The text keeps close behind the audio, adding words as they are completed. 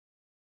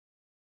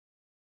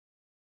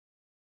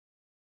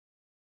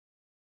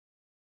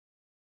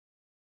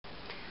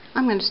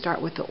I'm going to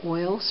start with the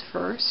oils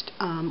first.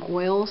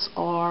 Oils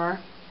are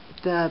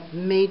the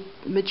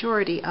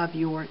majority of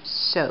your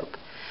soap,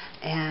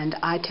 and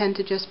I tend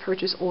to just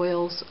purchase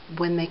oils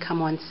when they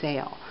come on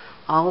sale.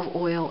 Olive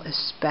oil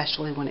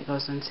especially when it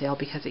goes on sale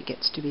because it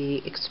gets to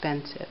be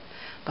expensive,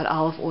 but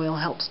olive oil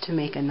helps to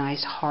make a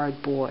nice hard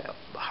bar.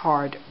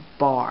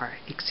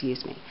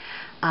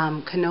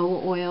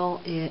 Canola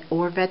oil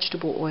or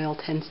vegetable oil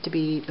tends to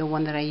be the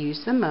one that I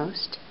use the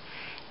most,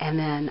 and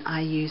then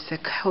I use the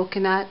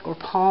coconut or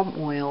palm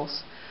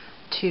oils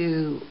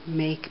to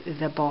make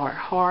the bar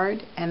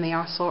hard, and they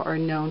also are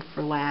known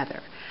for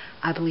lather.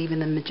 I believe in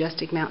the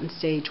Majestic Mountain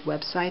Sage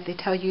website they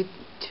tell you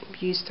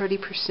to use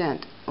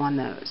 30% on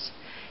those.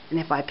 And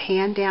if I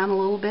pan down a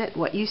little bit,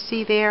 what you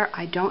see there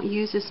I don't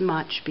use as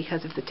much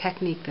because of the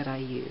technique that I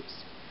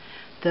use.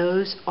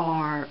 Those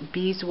are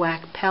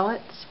beeswax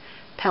pellets.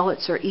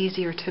 Pellets are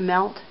easier to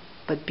melt,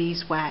 but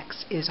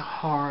beeswax is a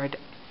hard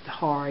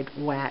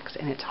wax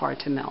and it's hard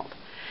to melt.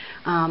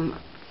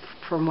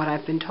 From what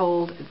I've been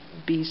told,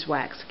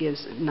 beeswax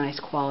gives nice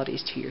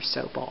qualities to your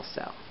soap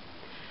also.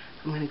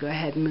 I'm going to go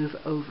ahead and move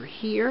over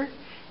here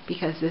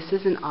because this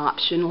is an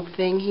optional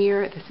thing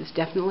here. This is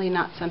definitely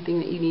not something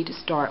that you need to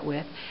start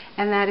with,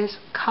 and that is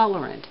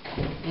colorant.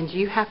 And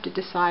you have to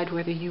decide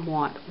whether you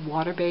want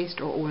water-based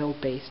or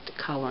oil-based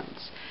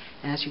colorants.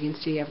 As you can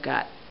see, I've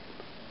got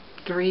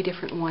 3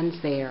 different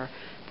ones there.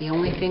 The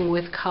only thing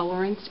with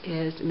colorants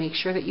is make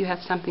sure that you have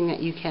something that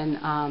you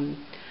can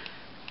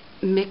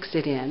mix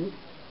it in.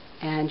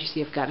 And you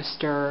see I've got a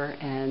stir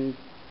and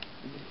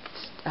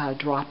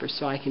dropper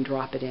so I can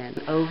drop it in.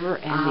 Over,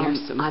 and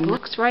there's some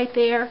books right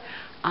there.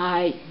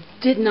 I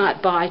did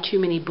not buy too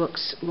many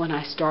books when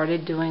I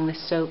started doing the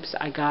soaps.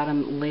 I got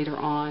them later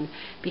on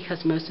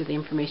because most of the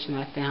information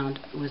I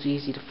found was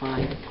easy to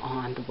find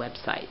on the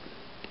website.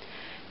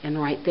 And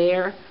right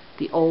there,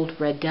 the old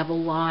Red Devil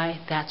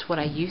lye, that's what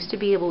I used to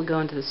be able to go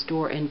into the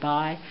store and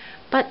buy,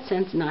 but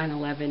since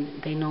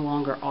 9/11 they no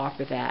longer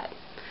offer that.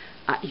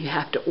 You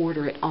have to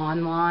order it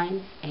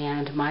online,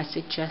 and my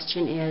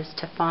suggestion is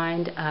to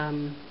find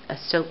a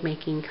soap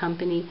making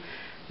company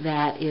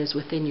that is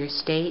within your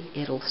state.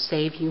 It'll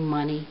save you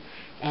money,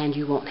 and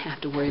you won't have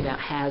to worry about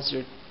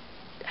hazard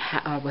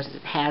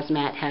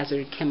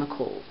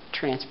chemical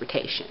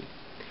transportation.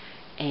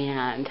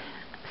 And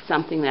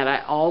something that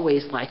I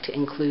always like to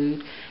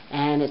include,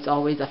 and it's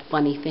always a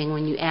funny thing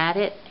when you add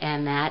it,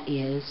 and that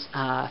is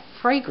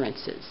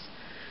fragrances.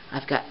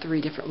 I've got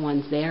 3 different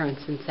ones there, and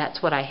since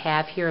that's what I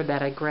have here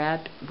that I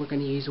grabbed, we're going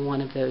to use one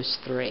of those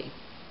 3.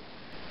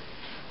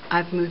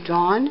 I've moved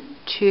on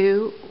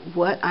to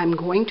what I'm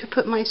going to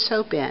put my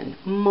soap in,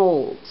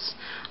 molds.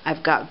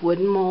 I've got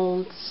wooden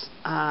molds.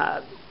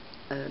 That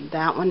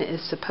one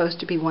is supposed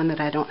to be one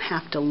that I don't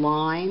have to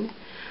line.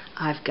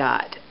 I've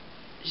got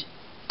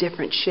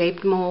different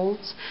shaped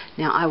molds.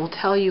 Now I will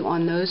tell you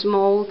on those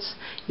molds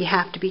you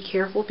have to be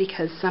careful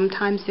because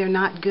sometimes they're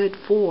not good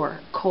for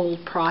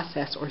cold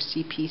process or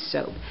CP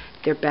soap.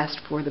 They're best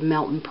for the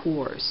melt and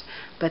pours,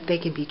 but they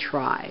can be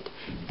tried.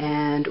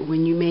 And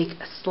when you make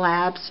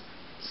slabs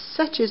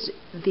such as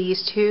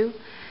these 2,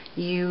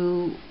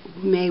 you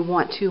may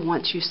want to,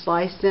 once you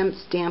slice them,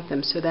 stamp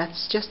them. So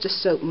that's just a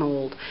soap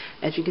mold.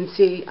 As you can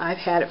see, I've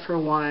had it for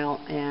a while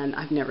and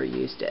I've never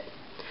used it.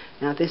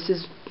 Now this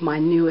is my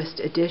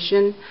newest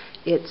addition.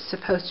 It's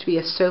supposed to be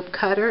a soap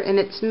cutter, and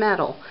it's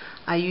metal.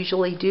 I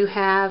usually do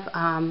have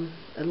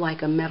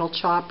like a metal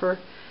chopper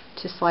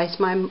to slice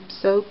my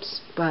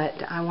soaps,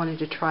 but I wanted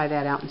to try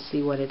that out and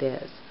see what it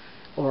is,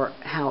 or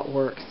how it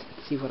works,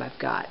 and see what I've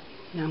got.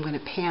 Now I'm going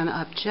to pan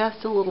up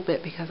just a little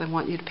bit because I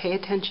want you to pay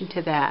attention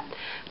to that.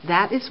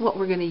 That is what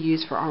we're going to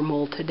use for our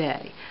mold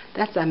today.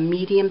 That's a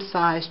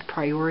medium-sized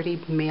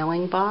priority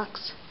mailing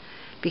box,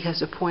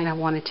 because the point I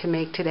wanted to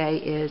make today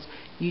is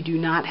you do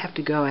not have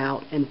to go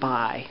out and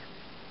buy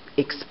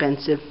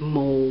expensive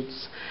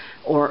molds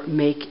or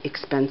make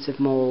expensive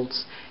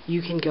molds.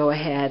 You can go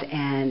ahead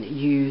and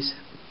use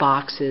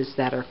boxes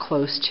that are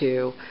close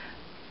to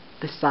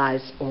the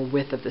size or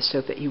width of the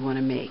soap that you want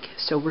to make.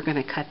 So we're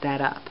going to cut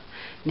that up.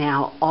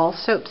 Now all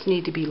soaps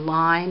need to be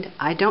lined.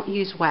 I don't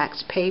use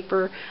wax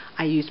paper.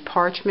 I use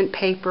parchment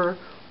paper,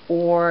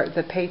 or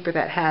the paper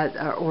that has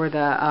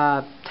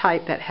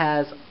type that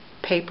has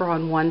paper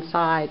on one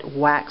side,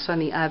 wax on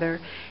the other,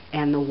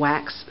 and the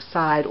wax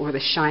side or the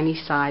shiny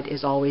side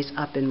is always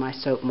up in my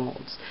soap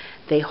molds.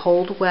 They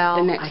hold well.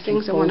 The next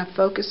things I want to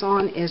focus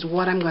on is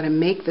what I'm going to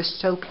make the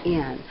soap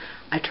in.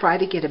 I try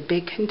to get a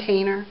big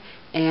container,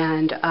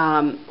 and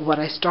what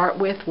I start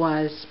with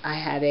was I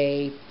had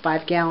a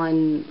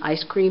 5-gallon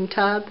ice cream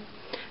tub.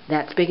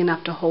 That's big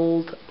enough to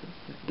hold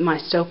my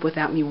soap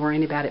without me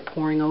worrying about it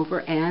pouring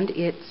over, and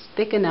it's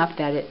thick enough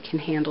that it can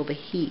handle the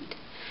heat.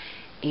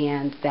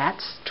 And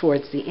that's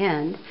towards the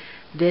end.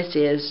 This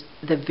is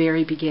the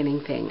very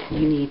beginning thing.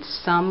 You need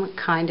some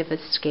kind of a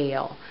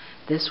scale.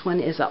 This one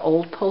is an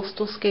old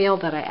postal scale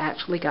that I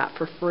actually got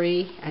for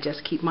free. I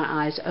just keep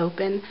my eyes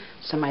open.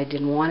 Somebody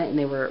didn't want it and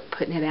they were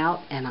putting it out,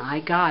 and I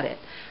got it.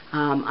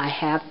 I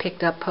have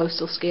picked up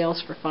postal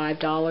scales for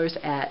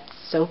 $5 at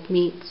soap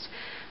meets.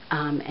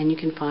 and you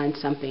can find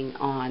something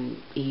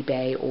on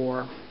eBay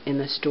or in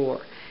the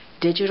store.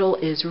 Digital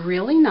is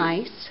really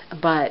nice,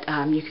 but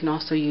you can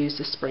also use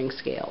the spring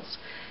scales.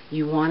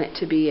 You want it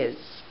to be as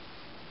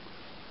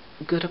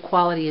good a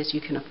quality as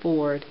you can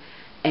afford,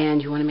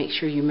 and you want to make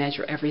sure you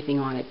measure everything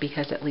on it,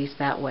 because at least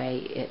that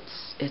way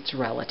it's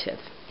relative.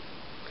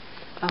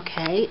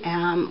 Okay,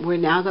 we're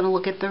now going to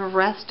look at the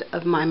rest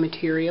of my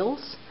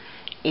materials,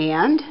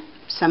 and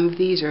some of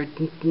these are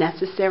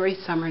necessary,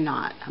 some are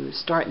not. I'm going to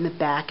start in the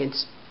back and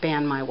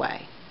span my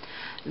way.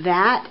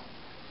 That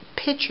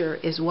pitcher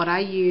is what I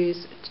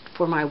use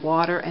for my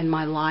water and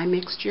my lye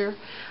mixture,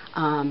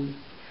 and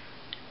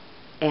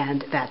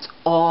that's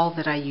all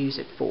that I use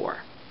it for.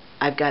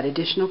 I've got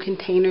additional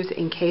containers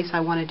in case I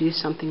want to do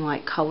something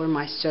like color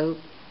my soap.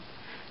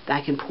 I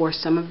can pour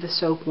some of the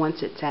soap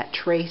once it's at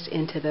trace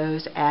into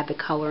those, add the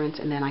colorants,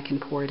 and then I can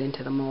pour it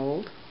into the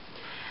mold.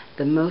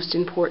 The most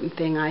important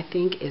thing, I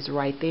think, is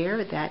right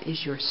there. That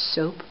is your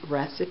soap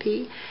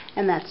recipe,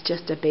 and that's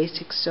just a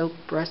basic soap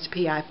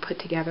recipe I put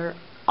together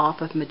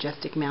off of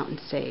Majestic Mountain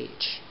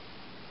Sage.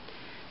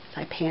 As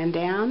I pan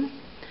down,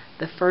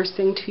 the first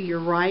thing to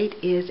your right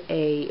is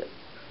a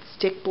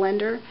stick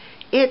blender.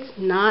 It's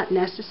not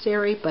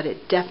necessary, but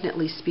it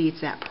definitely speeds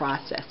that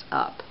process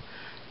up.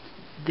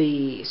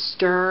 The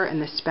stir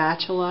and the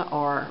spatula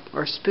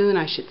or spoon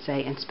I should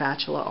say, and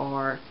spatula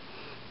are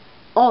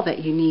all that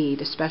you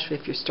need, especially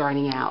if you're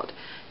starting out.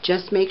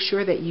 Just make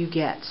sure that you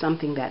get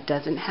something that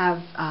doesn't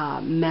have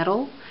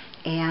metal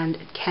and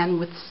can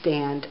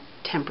withstand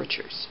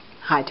temperatures,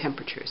 high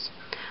temperatures.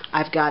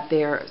 I've got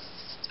there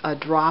a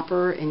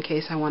dropper in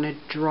case I want to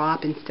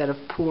drop instead of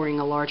pouring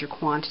a larger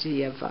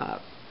quantity of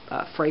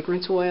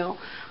fragrance oil.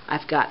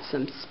 I've got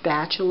some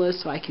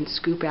spatulas so I can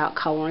scoop out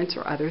colorants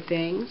or other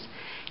things.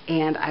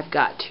 And I've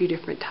got two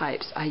different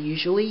types. I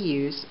usually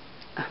use,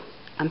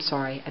 I'm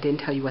sorry, I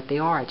didn't tell you what they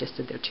are, I just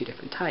said they're two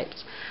different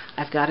types.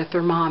 I've got a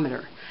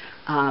thermometer.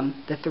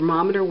 The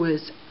thermometer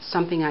was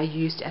something I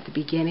used at the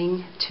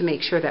beginning to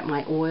make sure that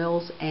my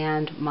oils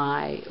and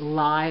my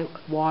lye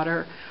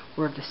water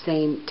were of the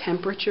same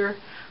temperature.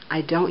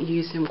 I don't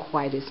use them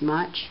quite as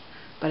much,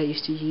 but I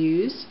used to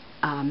use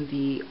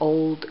the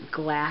old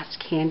glass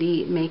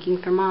candy making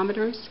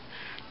thermometers,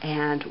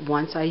 and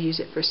once I use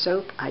it for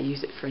soap, I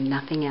use it for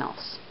nothing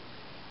else.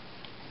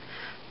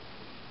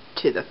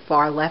 To the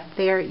far left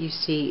there you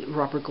see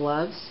rubber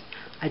gloves.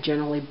 I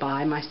generally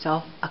buy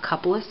myself a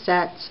couple of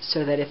sets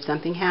so that if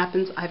something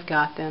happens, I've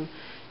got them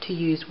to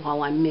use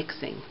while I'm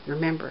mixing.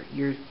 Remember,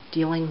 you're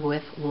dealing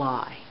with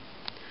lye.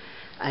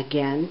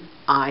 Again,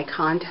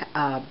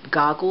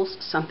 goggles,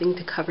 something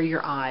to cover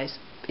your eyes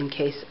in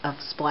case of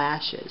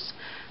splashes.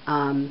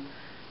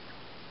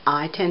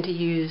 I tend to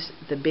use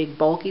the big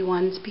bulky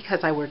ones because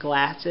I wear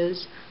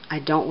glasses. I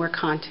don't wear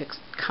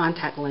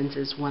contact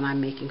lenses when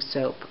I'm making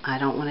soap. I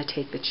don't want to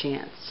take the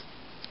chance.